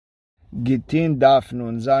Gittin Daf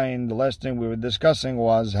Nun Zayin. The last thing we were discussing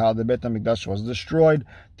was how the Beit HaMikdash was destroyed.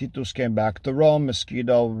 Titus came back to Rome.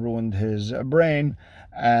 Mosquito ruined his brain,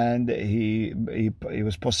 and he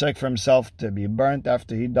was posek for himself to be burnt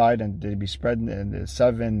after he died and to be spread in the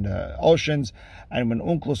seven oceans. And when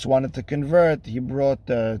Onkelos wanted to convert, he brought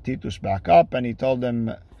Titus back up and he told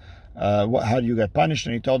him, how do you get punished?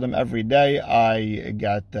 And he told him, every day I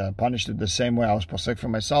get punished the same way. I was posek for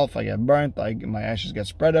myself. I get burnt. My ashes get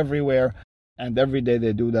spread everywhere. And every day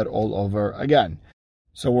they do that all over again.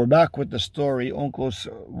 So we're back with the story. Onkelos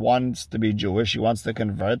wants to be Jewish. He wants to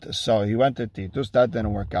convert. So he went to Titus. That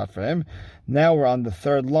didn't work out for him. Now we're on the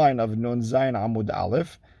third line of Nun Zayin Amud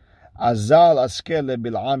Aleph. Azal askele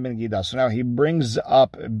Bil'am ben Gida. So now he brings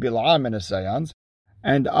up Bil'am in a seance.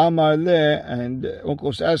 And Amar Le, and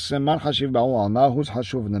Onkelos asks him, Man Hashiv Ba'u, who's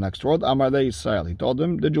Hashuv in the next world? Amar Le Israel. He told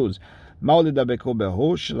him, the Jews.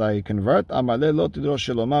 Should I convert? Don't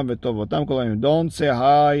say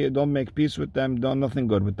hi, don't make peace with them, nothing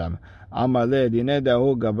good with them.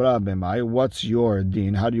 What's your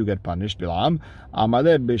deen? How do you get punished? He has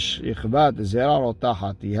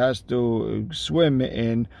to swim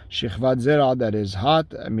in shichvat zera, that is hot,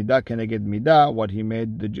 midah keneged midah, what he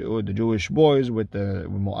made the Jewish boys with the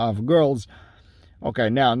Moav girls.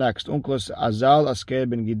 Okay, now next. Onkelos azal askei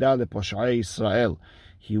ben gida leposh'ei Israel.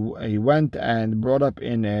 He went and brought up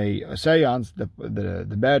in a seance the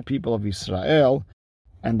bad people of Israel,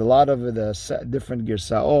 and a lot of the different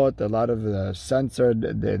girsaot, a lot of the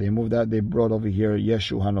censored, they moved that, they brought over here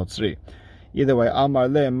Yeshu HaNotzri. Either way, Amar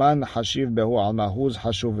Le, man hashiv behu alma, who's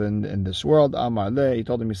hashuv in this world? Amar Le, he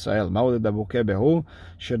told him Israel, ma'ulid abuke behu,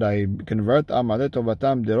 should I convert? Amar Le,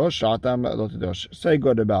 tovatam dirosh, sha'atam lo tidosh. Say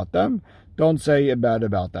good about them, don't say bad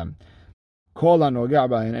about them.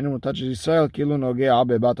 And anyone who touches Israel,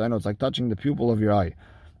 it's like touching the pupil of your eye.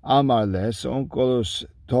 Amar Le, so Onkelos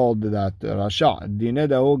told that Rasha,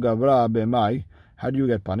 Dinedahu Gavra B'mai, how do you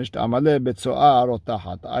get punished? Amar Le Betzo'ar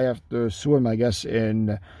Otahat, I have to swim, I guess,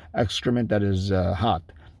 in excrement that is hot.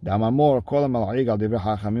 Damamor Kolam Al-Igal Divrei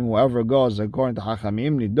Hachamim, whoever goes according to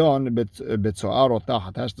Hachamim, Nidon Betzo'ar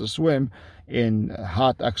Otahat, has to swim in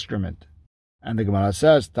hot excrement. And the Gemara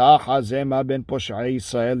says, Ta'achazema ben posh'ei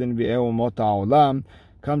Yisrael in v'eu mot ha'olam.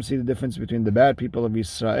 Come see the difference between the bad people of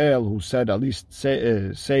Israel, who said at least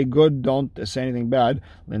say good, don't say anything bad.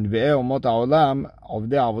 In v'eu mot ha'olam,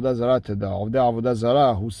 ovdei avodah zara, to the ovdei avodah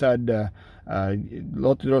zara, who said, lo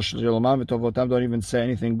tirosh shalomam v'tovotam, don't even say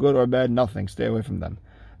anything good or bad, nothing, stay away from them.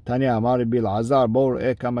 Tanya Amar Bil Azar, bo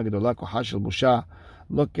re'eh kama gedola koha shel busha.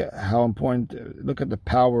 Look at how important, look at the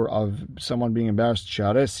power of someone being embarrassed.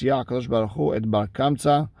 Look,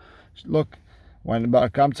 when Bar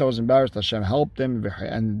Kamsa was embarrassed, Hashem helped him,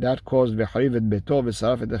 and that caused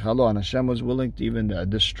and Hashem was willing to even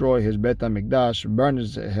destroy his Beit HaMikdash, burn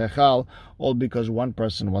his Hechal, all because one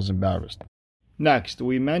person was embarrassed. Next,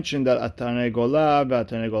 we mentioned that a Tanegola, a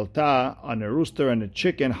Tanegolta, on a rooster and a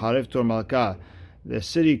chicken, Harif Tur Malka, the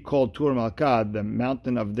city called Tur Malka, the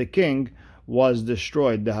mountain of the king, was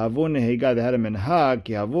destroyed. The Havun Nehiga, they had a minhag,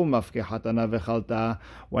 ki havu mafke hatana vechalta,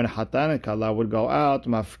 when hatan and kala would go out,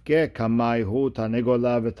 mafke kamai hu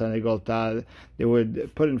tanegola v'tanegolta, they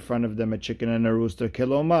would put in front of them a chicken and a rooster,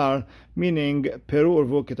 kilomar, meaning peru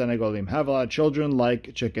urvu kitanegolim, have a lot of children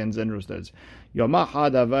like chickens and roosters.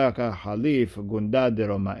 Yomahad avaka halif gunda de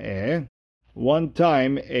roma'eh. One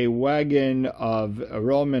time, a wagon of a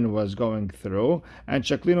Roman was going through, and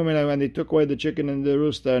shaklinu minay, when they took away the chicken and the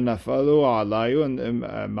rooster, nafalu alayu and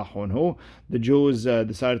mahunhu, the Jews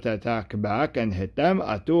decided to attack back and hit them.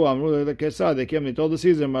 Atu amru lekesar, they came, they told the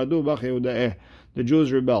Caesar, mardu bach Yehudaeh, the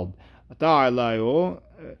Jews rebelled. Ata alayu,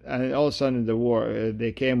 and all of a sudden the war,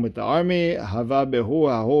 they came with the army. Hava behu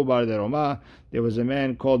hahu bar deroma, there was a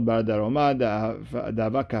man called bar deroma,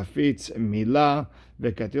 dava kafitz milah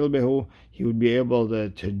vekatil behu, he would be able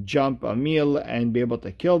to jump a meal and be able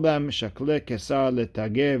to kill them. Shakle kesar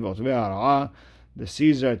letagev otvei. The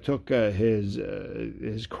Caesar took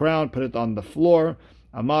his crown, put it on the floor.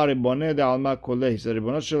 Amar riboneh de'alma koleh, he said,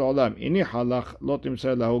 Ribono shel olam, ini halach lo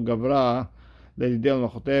timser lahu gavra le'didel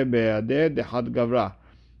mechoteh be'adeh dehad gavra.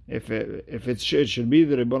 If it should be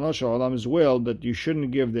the Ribono shel olam's will that you shouldn't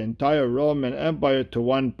give the entire Roman Empire to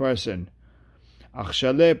one person. And all of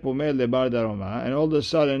a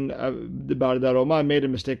sudden, the Bar Daroma made a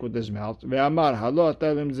mistake with his mouth. He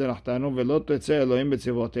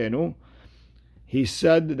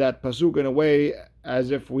said that pasuk in a way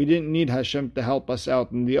as if we didn't need Hashem to help us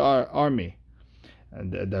out in the army.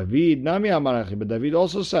 And David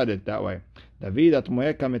also said it that way. David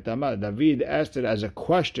asked it as a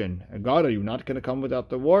question. God, are you not going to come without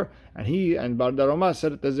the war? And Bar Daroma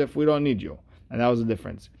said it as if we don't need you. And that was the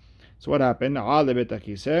difference. So what happened?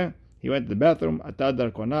 He went to the bathroom. A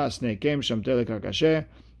snake came.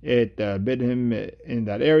 It bit him in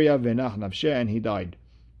that area. And he died.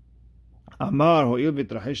 Amar ho'il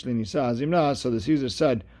v'trahish l'nisa hazimna. So the Caesar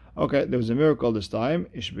said, okay, there was a miracle this time.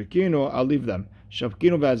 Ishbekino, I'll leave them.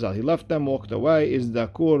 Shavkinu v'azal. He left them, walked away.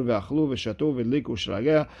 Izdakur v'achlu v'shatu v'liku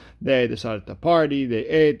shrageh. They decided to party. They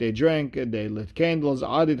ate. They drank. They lit candles.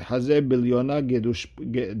 Adid hazeh bilyona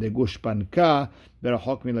degushpanka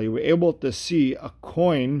berachok mila. You were able to see a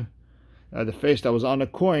coin, the face that was on a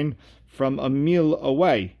coin, from a mile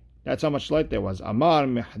away. That's how much light there was. Amar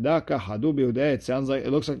mihdaka hadu biyudeh.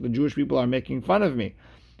 It looks like the Jewish people are making fun of me.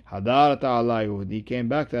 Hadar ta'alayhu. He came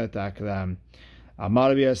back to attack them.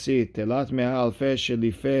 Amar biyasi telat meha alfe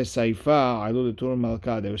shelife saifa ailu tur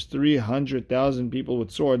malka. There was 300,000 people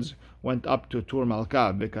with swords went up to Tur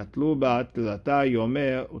Malka. Vekatlu ba'at tlata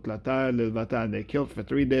yomeh utlata lilvata. They killed for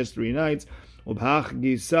 3 days, 3 nights. And on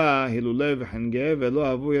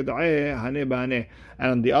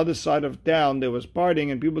the other side of town there was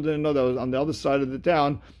partying, and people didn't know that on the other side of the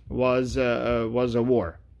town was a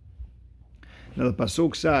war. Now the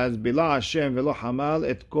pasuk says, "Bila Hashem velo hamal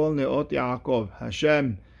et kol neot Yaakov."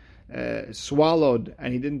 Hashem swallowed,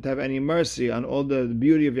 and He didn't have any mercy on all the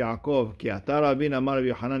beauty of Yaakov. Ki ata rabin amar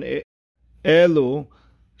Yochanan elu.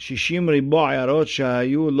 These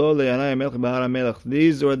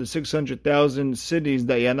were the 600,000 cities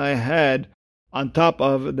that Yanai had on top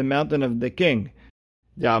of the mountain of the king.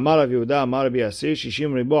 And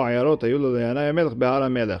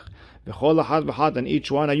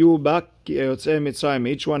each one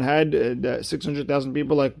had 600,000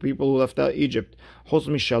 people, like people who left out Egypt.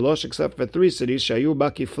 Except for 3 cities, they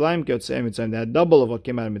had double of what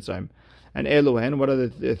came out of Mitzrayim. And Eluhen, what are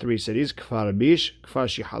the 3 cities? Kfar Bish, Kfar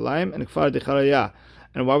Shihalaim, and Kfar Dicharaya.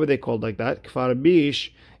 And why were they called like that? Kfar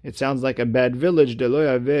Bish, it sounds like a bad village. They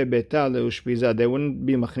wouldn't be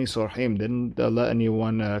machnis orhim. They didn't let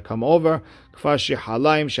anyone come over. Kfar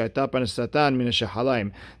Shihalaim, Shaitap and Satan, Mina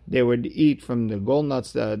Shihalaim. They would eat from the gold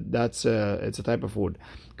nuts. It's a type of food.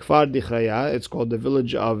 Kfar Dichraya, it's called the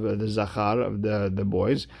village of the Zachar, of the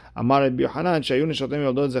boys. Amar Rabbi Yochanan, Shayun Shotem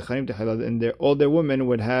Yoldot Zacharim Techilad. And all their women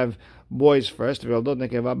would have boys first, and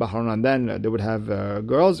then they would have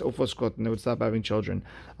girls, ufoskot, and they would stop having children.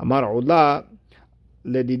 Amar Ula,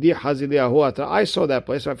 Ledidi Haziliyahu. I saw that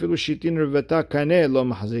place. You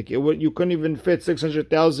couldn't even fit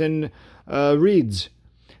 600,000 reeds.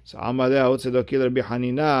 So Amadeh Tzedoki Rabbi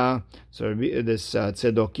Hanina. So this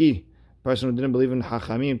Tzedoki person who didn't believe in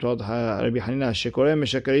Hachamim told Rabbi Hanina, Shekorem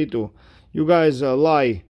Meshakaritu. You guys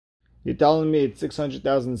lie. You're telling me it's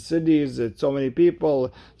 600,000 cities, it's so many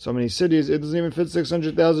people, so many cities, it doesn't even fit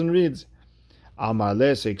 600,000 reeds. Amar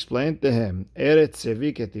Le, so explained to him, Eretz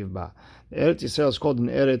Sevi Ketivba. Eretz Yisrael is called an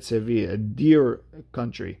Eretz Sevi, a deer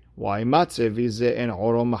country. Why? Matzevi ze en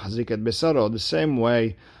oro mahziket besaro. The same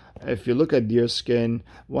way, if you look at deer skin,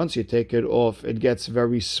 once you take it off, it gets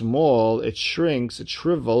very small, it shrinks, it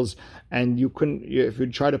shrivels, and if you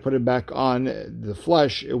try to put it back on the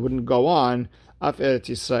flesh, it wouldn't go on. Af Eretz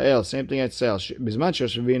Yisrael, same thing at Israel. Bizman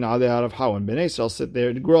she'yoshvin alei harav how. When Bnei Yisrael sit there,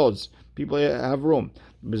 it grows. People have room.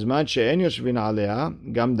 Bizman she'en yoshvin alei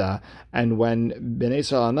gamda. And when Bnei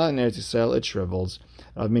Yisrael are not in Eretz Yisrael, it shrivels.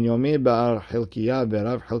 Rav Minyomi bar Hilkiah,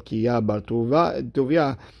 Rav Hilkiah bar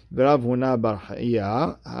Tuvia, Rav Huna bar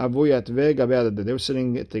Hiya, Avu Yatve Gabead. They were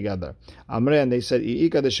sitting together. Amre, and they said,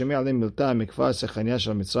 Iika deshemi alim milta mikfar sechania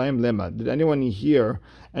shel Mitzrayim lema. Did anyone hear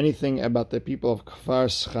anything about the people of Kfar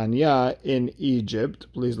Schania in Egypt?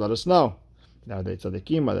 Please let us know. Now they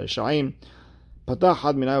tzadikim, are they shaim? Patah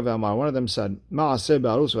had minav ve'amar. One of them said, Ma'aseh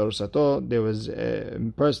be'arus ve'arusato. There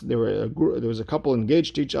was a couple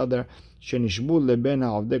engaged to each other. Shenishbu leben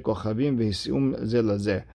ha'avdei kochavim ve'hisium ze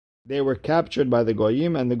lazeh. They were captured by the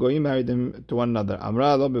goyim, and the goyim married them to one another.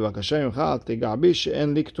 Amra lo bevakasha mimcha al tigabi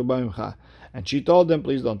she'en li ktuba mimcha. And she told them,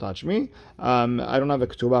 please don't touch me. I don't have a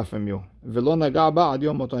ketubah from you. V'lo naga ba ad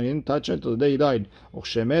yom moto. He didn't touch her till the day he died.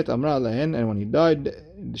 U'chshemet amra lehen. And when he died,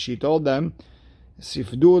 she told them,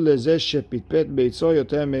 Sifdu lezeh shepitpet beitzo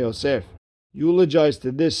yoter me Yosef. Eulogize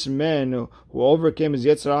to this man who overcame his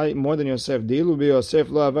Yetzirah more than Yosef. Dilu be Yosef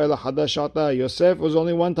lo avay lahadash ata. Yosef was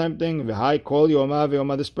only one-time thing. V'hai kol yoma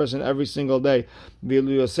ve'yoma. This person every single day.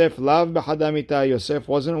 Vilu Yosef lav b'hadamita. Yosef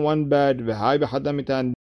wasn't one bed. V'hai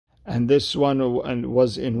b'hadamita. And this one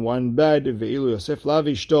was in one bed. Ve'ilu Yosef lav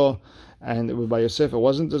ishto. And by Yosef it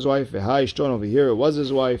wasn't his wife. V'hai ishto. And over here it was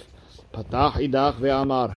his wife. Patach idach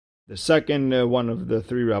ve'amar. The second one of the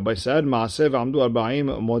 3 rabbis said, Ma'aseh v'amdu arba'im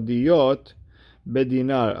modiyot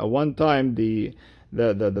bedinar. One time the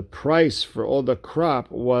the price for all the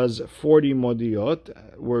crop was 40 modiot.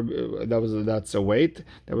 That's a weight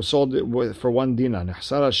that was sold for 1 dinar.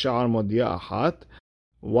 Nihsara sha'ar modia ahat.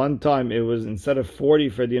 One time it was, instead of 40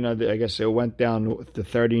 for a dinar, I guess it went down to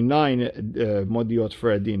 39 modiot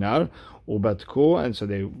for a dinar. Ubatku, and so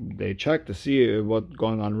they checked to see what's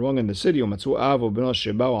going on wrong in the city. They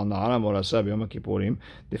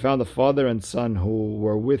found a father and son who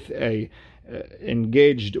were with a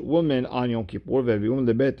engaged woman on Yom Kippur, and they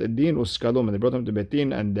brought them to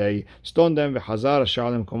Betin and they stoned them,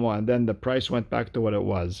 and then the price went back to what it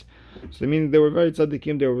was. So I mean, they were very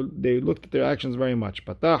tzaddikim. They looked at their actions very much.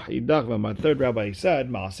 My third rabbi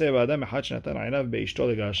said,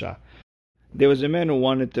 there was a man who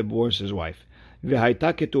wanted to divorce his wife. But the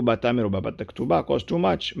ketubah cost too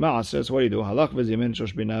much. So what did he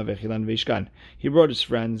do? He brought his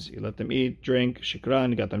friends, he let them eat, drink,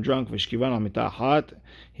 shikran, got them drunk,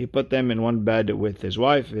 he put them in one bed with his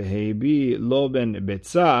wife, and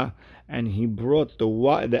he brought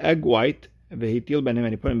the egg white, and he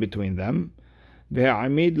put it between them.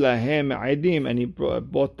 And he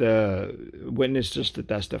brought the witness just to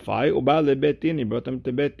testify. He brought them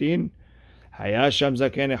to Betin.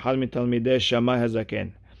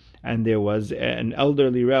 And there was an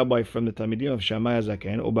elderly rabbi from the Talmidim of Shammai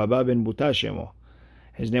HaZaken, Ubaba ben Buta Shemo.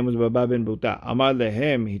 His name was Baba ben Buta. Amar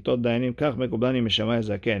lehem, he told Dayanim, Kach mekublani mishamai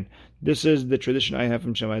HaZaken. This is the tradition I have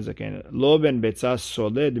from Shammai HaZaken. Lo ben betza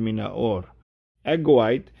soled mina or. Egg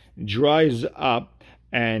white dries up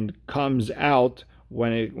and comes out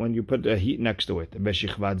when you put a heat next to it. But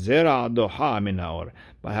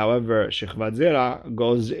however, shichvat zera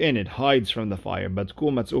goes in, it hides from the fire. But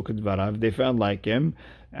they found like him,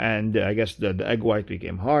 and I guess the egg white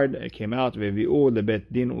became hard. It came out. And they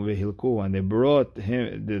brought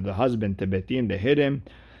him, the husband, to Betin. They hid him.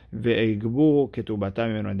 And they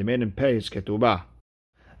made him pay his ketubah.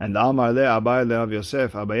 And Amar le Abaye le Rav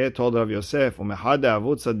Yosef. Abaye told Rav Yosef,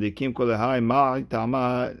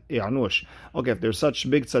 okay, if they're such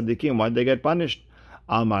big tzaddikim, why did they get punished?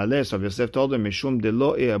 Amar le, so Rav Yosef told them, Mishum de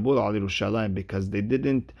lo e'abul al Yerushalayim, because they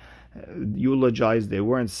didn't eulogize, they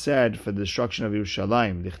weren't sad for the destruction of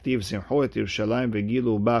Yerushalayim. Dichtiv simchu et Yerushalayim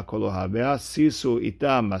vegilu ba kol ohavea sisu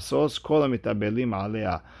ita masos kol hamitabelim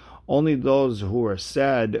alea. Only those who are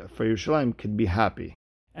sad for Yerushalayim could be happy.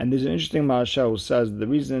 And there's an interesting Maharsha who says the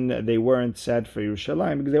reason they weren't sad for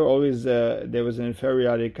Yerushalayim because they were always there was an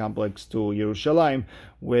inferiority complex to Yerushalayim,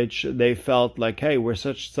 which they felt like, hey, we're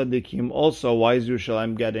such tzaddikim also. Why is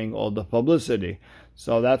Yerushalayim getting all the publicity?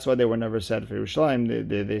 So that's why they were never sad for Yerushalayim.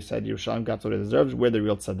 They said Yerushalayim got what it deserves. We're the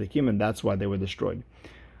real tzaddikim, and that's why they were destroyed.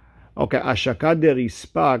 Okay, Ashakad de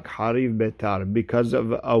Rispak Hariv Betar, because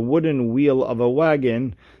of a wooden wheel of a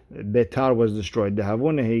wagon, Betar was destroyed. The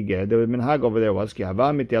Havuna Hige, the minhag over there was Ki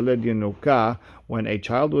Hava Mityaled Yunuka, when a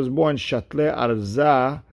child was born, Shatle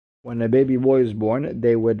Arza, when a baby boy is born,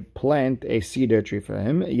 they would plant a cedar tree for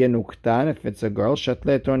him. Yenuktan, if it's a girl,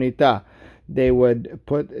 Shatle Tonita. They would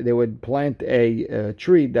plant a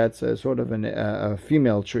tree that's a sort of a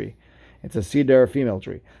female tree. It's a cedar female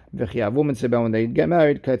tree. When they get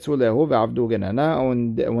married, when they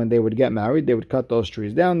would get married, they would cut those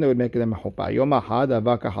trees down. They would make them a chuppah.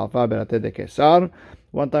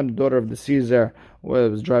 One time, the daughter of the Caesar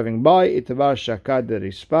was driving by.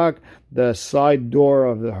 The side door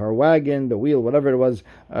of her wagon, the wheel, whatever it was,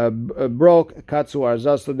 broke.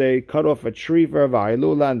 So they cut off a tree for her,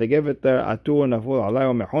 and they gave it there.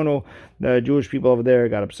 The Jewish people over there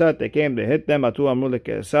got upset. They came, they hit them.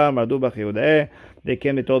 They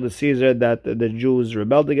came, they told the Caesar that the Jews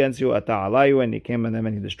rebelled against you, and he came on them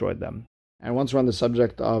and he destroyed them. And once we're on the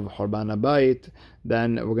subject of Horban Abayit,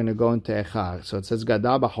 then we're going to go into Echad. So it says,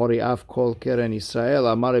 Gada b'chori af kol keren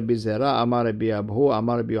Yisrael, amar bi Zera, amar bi Abhu,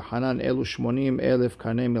 amar bi Yohanan, elu shmonim elef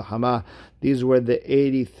karnei milchama. These were the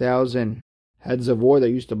 80,000 heads of war that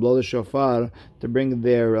used to blow the shofar to bring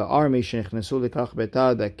their army, shenichnesu likach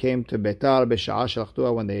Betar, that came to Betar, b'sha'a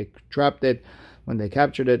shalachtua, when they trapped it, when they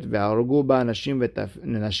captured it, ve'aruguba nashim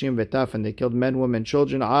vetaf, and they killed men, women,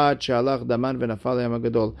 children, ad she'alach daman ve'nafal yam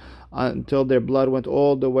hagadol, until their blood went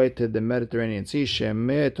all the way to the Mediterranean Sea.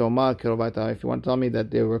 Shemeh tomar kirovata. If you want to tell me that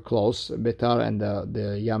they were close, Betar and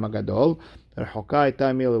the Yam Hagadol, rechoka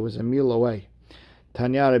ita mil, it was a meal away.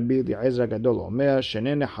 Tanya Rabbi Eliezer Gadol Omer,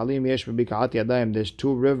 Shenei Nehalim yesh b'Bik'at Yadayim. There's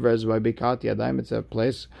 2 rivers by Bik'at Yadayim. It's a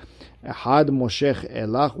place. Had Moshech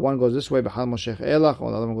Elach. One goes this way, B'Had Moshech Elach. The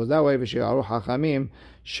other one goes that way. V'Shi'aru Hachamim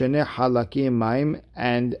Shenei Halakim Maim.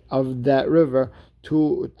 And of that river,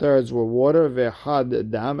 2/3 were water, V'Had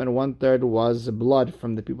Dam, and 1/3 was blood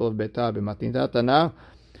from the people of Betar. B'Matintat Tana.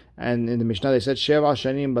 And in the Mishnah they said, Sheva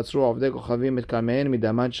shanim batzru avdei kochavim et karmein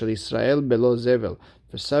midaman shel Yisrael belo zevel.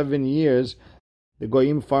 For 7 years, the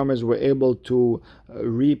Goyim farmers were able to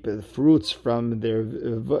reap fruits from their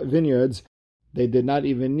vineyards. They did not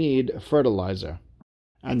even need fertilizer.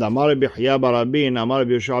 And Amar Bihya Barabin, Amar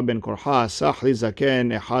Biyushua ben Korha, Sahli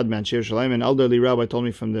Zaken, Ehad man Yerushalayim, an elderly rabbi told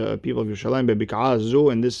me from the people of Yerushalayim, Bebik'a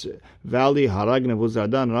Zu, in this valley, Harag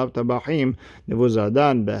Nevuzadan, Rab Tabahim,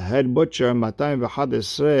 Nevuzadan, the head butcher, Matayim V'chad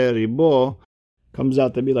Esrei Ribo, comes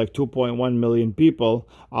out to be like 2.1 million people.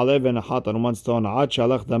 Alev and Achat on one stone, Ad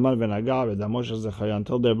Shalach Damar V'Nagav, Damosh Zechariah,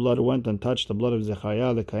 until their blood went and touched the blood of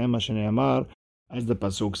Zechariah, the Kayem Hashaneyamar, as the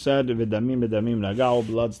Pasuk said, V'damim V'damim Nagao,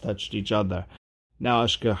 bloods touched each other. Now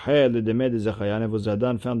Ashkahel the Demed Zechariah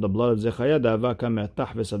Nevuzadan found the blood of Zechariah.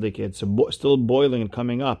 It's still boiling and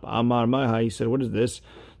coming up. Amar Maiha, he said, what is this?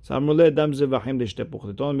 It's korban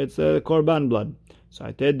blood. So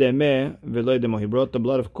I said Deme Veloy Demo. He brought the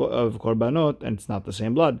blood of korbanot, and it's not the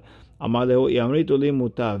same blood. Amar Lehu Yamritu li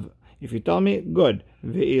mutav. If you tell me, good.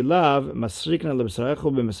 Ve'ilav masrikna lebsarechu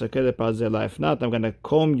b'mesaked pazela. If not, I'm going to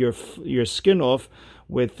comb your skin off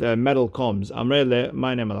with metal combs. Amrele,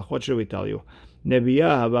 my name. What should we tell you?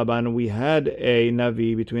 Nebiyah Hababan, we had a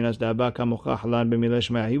Navi between us. He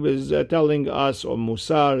was telling us, or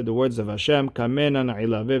Musar, the words of Hashem,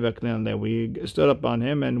 that we stood up on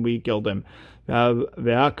him and we killed him. And for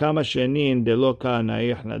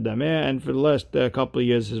the last couple of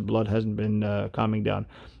years, his blood hasn't been calming down.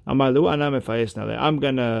 I'm going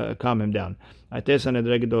to calm him down. He brought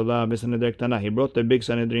the big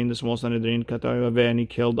Sanhedrin, the small Sanhedrin, and he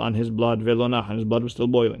killed on his blood, and his blood was still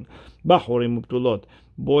boiling.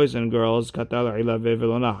 Boys and girls,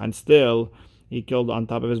 and still he killed on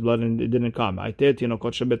top of his blood and it didn't come. He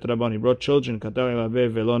brought children,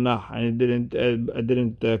 and it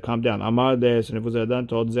didn't calm down. Amar des, and it was done,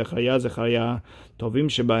 told Zechariah, Tovim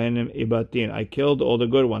shebahenim ibatin. I killed all the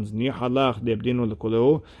good ones.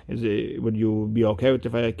 Would you be okay with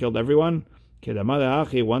if I killed everyone?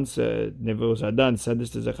 Once Nebuchadnezzar said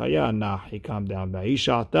this to Zechariah, he calmed down.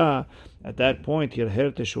 At that point,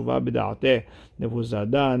 Nebuchadnezzar,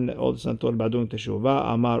 all the son told about doing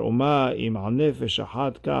teshuvah. Amar Uma im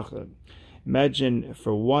imagine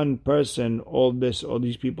for one person, all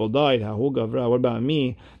these people died. What about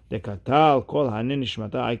me? I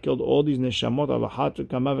killed all these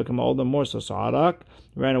neshamot, all the more. So Sa'arak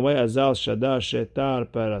ran away. Azal Shadar Shetar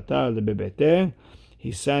Paratar Lebebete.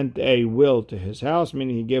 He sent a will to his house,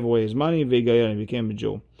 meaning he gave away his money, and he became a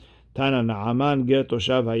Jew. Tana Naaman ger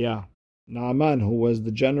toshav haya. Naaman, who was the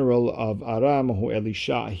general of Aram, who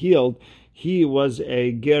Elisha healed, he was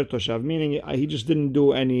a ger toshav, meaning he just didn't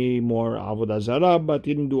do any more avodah zarah, but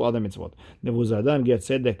he didn't do other mitzvot. Nebuzadan ger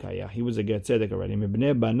tzedek haya. He was a ger tzedek already.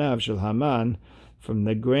 Mibnei banav shel Haman, from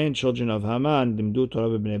the grandchildren of Haman, Dimdu Torah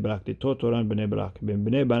b'Bnei Brak, they taught Torah in Bnei Brak.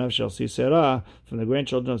 B'Bnei Banav shel Sisera, from the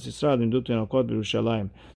grandchildren of Sisera, Dimdu Tinokot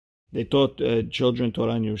b'Yerushalayim. They taught children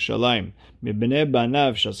Torah in Yerushalayim. B'Bnei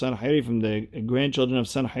Banav shel Sancheriv, from the grandchildren of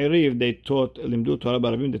Sancheriv, they taught Limdu Torah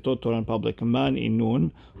b'Arabim, they taught Torah in public. Man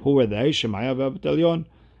Inun, who were they? Shemaya v'Abtalyon.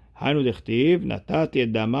 Hainu dechtiv, natati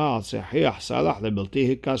et dama al sehiyah salah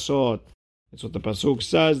lebelti hikasot. That's what the pasuk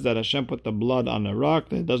says, that Hashem put the blood on a rock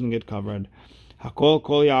that it doesn't get covered. Hakol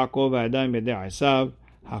kol Yaakov v'adayim yedei Esav.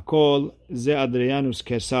 Hakol ze Adrianus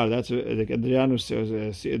Kesar. That's Adrianus,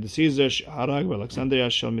 the Caesar Harag Alexandria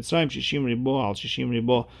shel Mitzrayim shishim ribo al shishim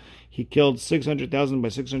ribo. He killed 600,000 by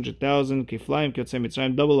 600,000. Kiflaim kyotzei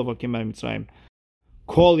Mitzrayim, double of what came out of Mitzrayim.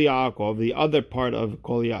 Kol Yaakov, the other part of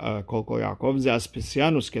Kol Yaakov, ze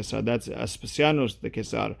Aspasianus Kesar. That's Aspasianus the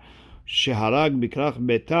Kesar. Sheharag bikrach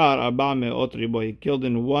Betar arba me'ot ribo. He killed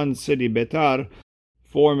in one city Betar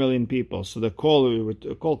 4 million people. So the Kol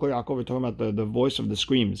Yaakov, we're talking about the voice of the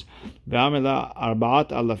screams. Ve'amela arba'at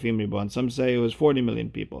alafim ribo. And some say it was 40 million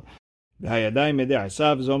people. Ve'hayadayim yedei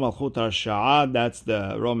Esav zo malchut harsha'a. That's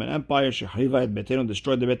the Roman Empire. Shechriva et betenu,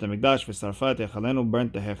 destroyed the Beit HaMikdash. V'sarfa et echalenu,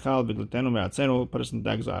 burnt the Hechal. V'glutenu me'atzenu, put us into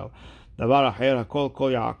exile. Davar acher hakol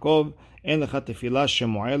Kol Yaakov. En lecha tefillah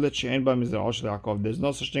shemu'elet she'en ba mizra'o shel Yaakov. There's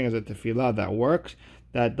no such thing as a tefillah that works,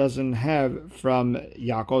 that doesn't have from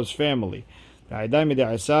Yaakov's family. There's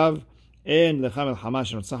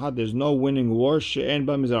no winning war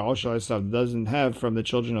that doesn't have from the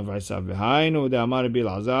children of Esav.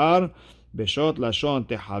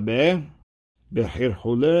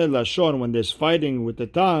 When there's fighting with the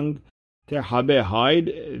tongue, hide,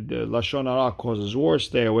 the lashon hara causes war,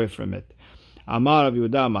 stay away from it. Amar Rav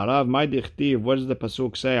Yehuda Amar Rav, my dichtiv, what does the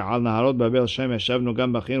pasuk say? Al naharot Babel Shem yeshavnu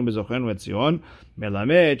gam bachinu bezochenu etzion.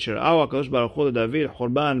 Melamed שראה הקדוש ברוך הוא לדוד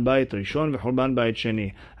חורבן בית ראשון וחורבן בית שני.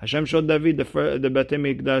 Hashem showed David the בתי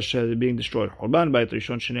מקדש being destroyed. חורבן בית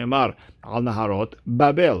ראשון שנאמר על נהרות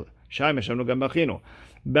בבל. שם ישבנו גם בחינו.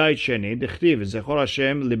 בית שני, דכתיב, זכור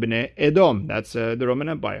השם לבני אדום. That's the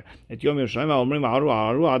Roman Empire. את יום ירושלים אומרים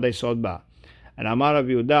ערו עד היסוד בה. And אמר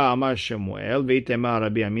רבי יהודה, אמר שמואל, ואיתמר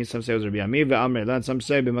רבי עמי, some say it was רבי עמי, ואמר אלן, some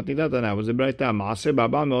say במתניתת ענה, וזה ברייתא, מעשה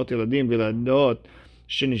ב400 ילדים וילדות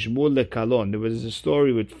שנשבו לקלון. There was a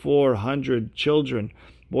story with 400 children,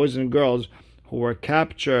 boys and girls, who were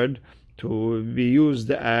captured to be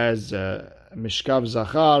used as Mishkav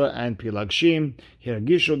Zachar and Pilagshim.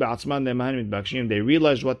 Hirgishu be'atzman le'mahan mitbakshim. They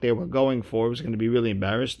realized what they were going for. It was going to be really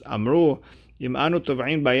embarrassed. Amru, im anu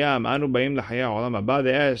tov'in bayam, anu bayim l'chaya olam haba.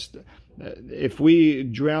 They asked, if we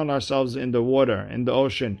drown ourselves in the water, in the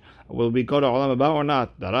ocean, will we go to olam haba or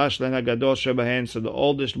not? Darash len hagadol shebahen. So the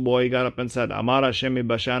oldest boy got up and said, Amar Hashem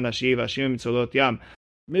mibashan ashiv, Hashem mitzolot yam.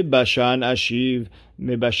 Mibashan ashiv.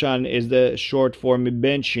 Mibashan is the short form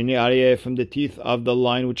miben shini aryeh, from the teeth of the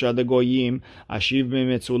lion, which are the goyim. Ashiv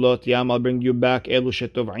mimetzulot yam, I'll bring you back elu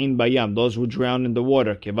shetov'in bayam, those who drown in the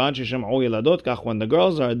water. Kevan shesham'u yeladot kach, when the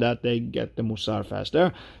girls are that, they get the musar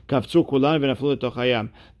faster. Kavtzu kulan v'naflu letoch hayam,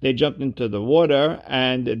 they jumped into the water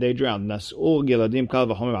and they drowned. Nas'u yeladim kal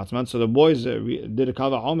v'chomer b'atzman. So the boys did a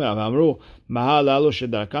kal v'chomer. Amru mahal alu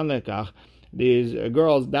shedarkan lekach. These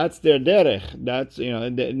girls, that's their derech. That's,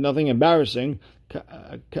 nothing embarrassing.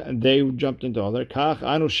 They jumped into other. Kach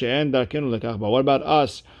anu she'en darkenu lekach. But what about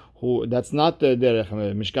us? Who, that's not the derech.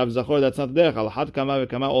 Mishkav zachor, that's not the derech. Al had kama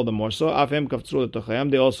v'kama, all the more so. Afhem kavtzu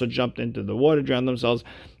letochayam. They also jumped into the water, drowned themselves.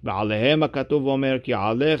 V'alehem hakatuv omer ki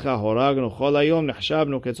alecha horagnu chol hayom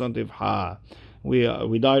nechshavnu ketzon tivcha.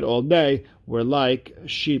 We died all day. We're like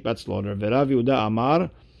sheep at slaughter. V'Rav Yehuda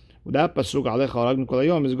Amar. That pasuk alecha horagnu kol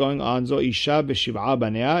hayom is going on zo isha b'shiv'a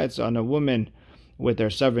banea. It's on a woman with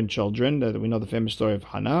their 7 children. That we know the famous story of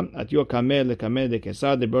Hannah. At yo kameh lekameh de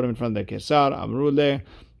kesar. They brought him in front of the kesar. Amru le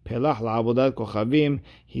pelach la'avodat kochavim.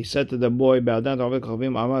 He said to the boy, be'adan ta'avodat kochavim,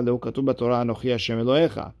 amar lehu katuv b'torah anochi Hashem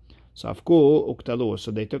Elohecha. Safku uktalu.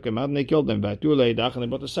 So they took him out and they killed him. V'atu leidach, and they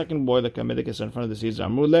brought the second boy, the kameh de kesar, in front of the Caesar.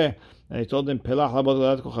 Amru le, and they told him, pelach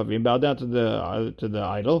la'avodat kochavim, be'adan to the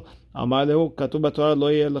idol. Amar lehu katuv b'torah lo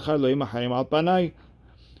yeh lecha Elohim achayim al panai.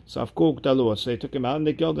 So they took him out and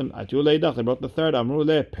they killed him. Atu leidach, they brought the third. Amru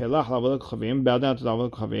le, pelach la'avodat kochavim, be'adan to the avodat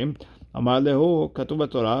kochavim. Amar lehu katuv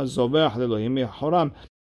b'torah zovech le'Elohim haram.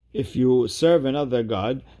 If you serve another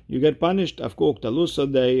god, you get punished. So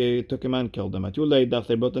they took him and killed him. Atu leidach,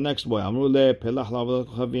 they brought the next boy. Amru le, pelach la'avodat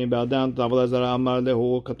kochavim, be'adan to the avodat zara. Amar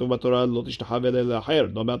lehu katuv b'torah lo tishtachave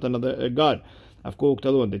le'acher. Don't about another god. They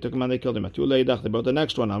took him and they killed him. Atu leidach, they brought the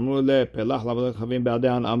next one. Amru le, pelach la'avodat kochavim,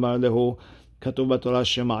 be'adan. Amar lehu כתוב בתורה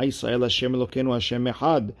שמע ישראל השם אלוקינו השם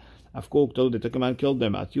אחד. הפקו וקטלו, they took him and killed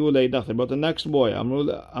them. עתיו לידך, they brought the next boy. אמרו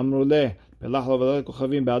לה, פלח לעבודת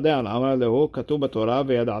כוכבים בעדן. אמר לו, כתוב בתורה,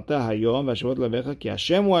 וידעת היום והשבות לבך, כי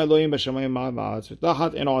השם הוא האלוהים בשמיים ובארץ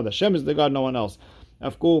ותחת, אין עוד. השם is the God, no one else.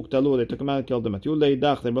 הפקו וקטלו, they took him and killed them. עתיו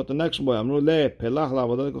לידך, they brought the next boy. אמרו לה, פלח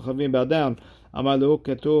לעבודת כוכבים בעדן. אמר לו,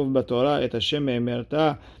 כתוב בתורה, את השם אמרת,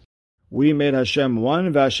 we made Hashem one,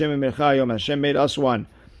 והשם אמרך היום, Hashem made us one.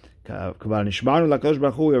 כבר נשבענו לקדוש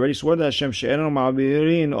ברוך הוא, we already swore to Hashem שאיננו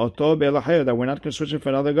מעבירין אותו באל אחר, that we're not going to switch him for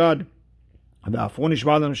another God. ואף הוא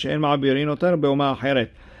נשבע לנו שאין מעבירין אותנו באומה אחרת.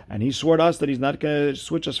 And he swore to us that he's not going to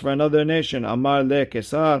switch us for another nation. אמר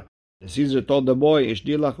לקיסר, the Caesar told the boy,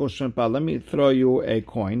 ishdi לך ראש שונפה, let me throw you a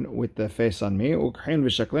coin with the face on me, וקחין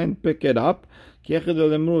ושקלן, pick it up, כי יחד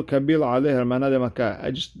למרו קביל עליה הרמנה דמכה.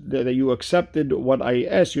 That you accepted what I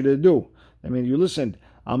asked you to do. I mean, you listened.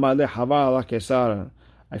 אמר לחבל עלה קיסר,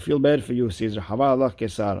 I feel bad for you, Caesar. Havar Allah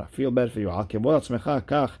Kesar. I feel bad for you. Al kavod atzmecha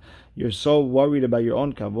kach. You're so worried about your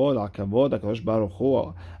own kavod. Al kavod HaKadosh Baruch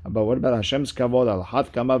Hu. But what about Hashem's kavod? Al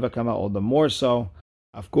hat kama v'kama. All the more so.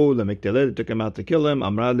 Afku lemikteled, took him out to kill him.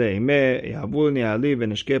 Amra le'imeh yahavulni ali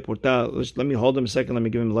v'neshke purta. Let me hold him a second. Let me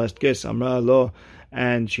give him the last kiss. Amra lo.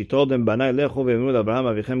 And she told him, Banai lechu ve'imru Abraham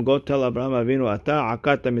avichem. Go tell Abraham Avinu, Ata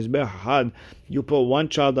akat mizbech had. You put one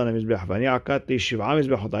child on a mizbech. V'ani akati shiv'a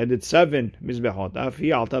mizbechot. I did 7 mizbechot.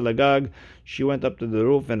 Afi alta lagag. She went up to the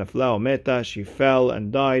roof and afla meta. She fell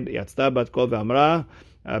and died. Yatzta bat kol ve'amra.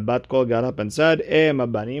 Bat Kol got up and said,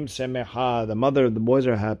 Mabanim semecha. The mother of the boys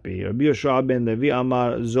are happy. Rabbi Yoshua ben Levi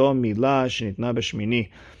Amar Zo Milah shenitna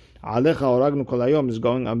b'shmini. Alecha oragnu kol hayom is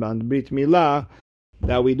going on the Brit Milah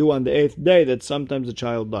that we do on the 8th day, that sometimes the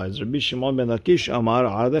child dies. Rabbi Shimon ben Lakish Amar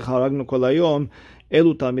Alecha oragnu kol hayom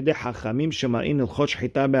Elu Talmidei Chachamim shemar'in ilchot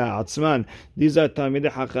shchita be'atzman. These are Talmidei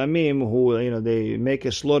Chachamim who, they make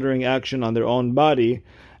a slaughtering action on their own body,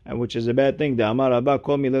 which is a bad thing. The Amar Abba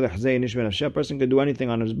Kol milei lechzei nish benafshe. A person can do anything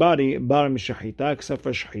on his body, bar mishachita, except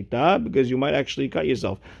for shchita, because you might actually cut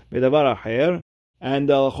yourself. Bedavar acher. And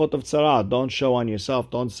the halachot of tzara, don't show on yourself.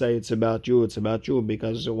 Don't say it's about you,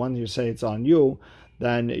 because once you say it's on you,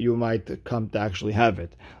 then you might come to actually have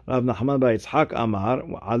it. Rav Nachman bar Yitzchak Amar,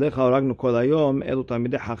 Alecha oragnu kol hayom, elu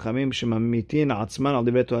talmidei chachamim shemamitin atzman al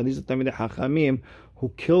divrei Torah. These are talmidei chachamim who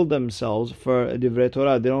kill themselves for divrei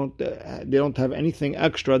Torah. They don't have anything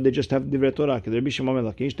extra. They just have divrei Torah. Rabbi Shimon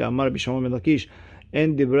ben Lakish, the Amar Rabbi Shimon ben Lakish,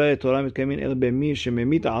 en divrei Torah mitkamin el b'mi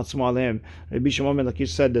shememit atzmo alehem. Rabbi Shimon ben Lakish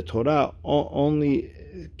said the Torah only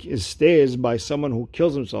stays by someone who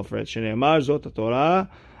kills himself for it. Shneimar zot Torah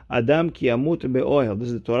Adam ki yamut be'oil. This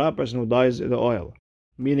is the Torah, person who dies in the oil.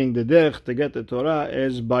 Meaning the derech to get the Torah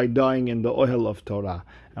is by dying in the oil of Torah.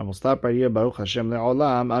 And we'll stop right here. Baruch Hashem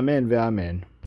le'olam. Amen ve'amen.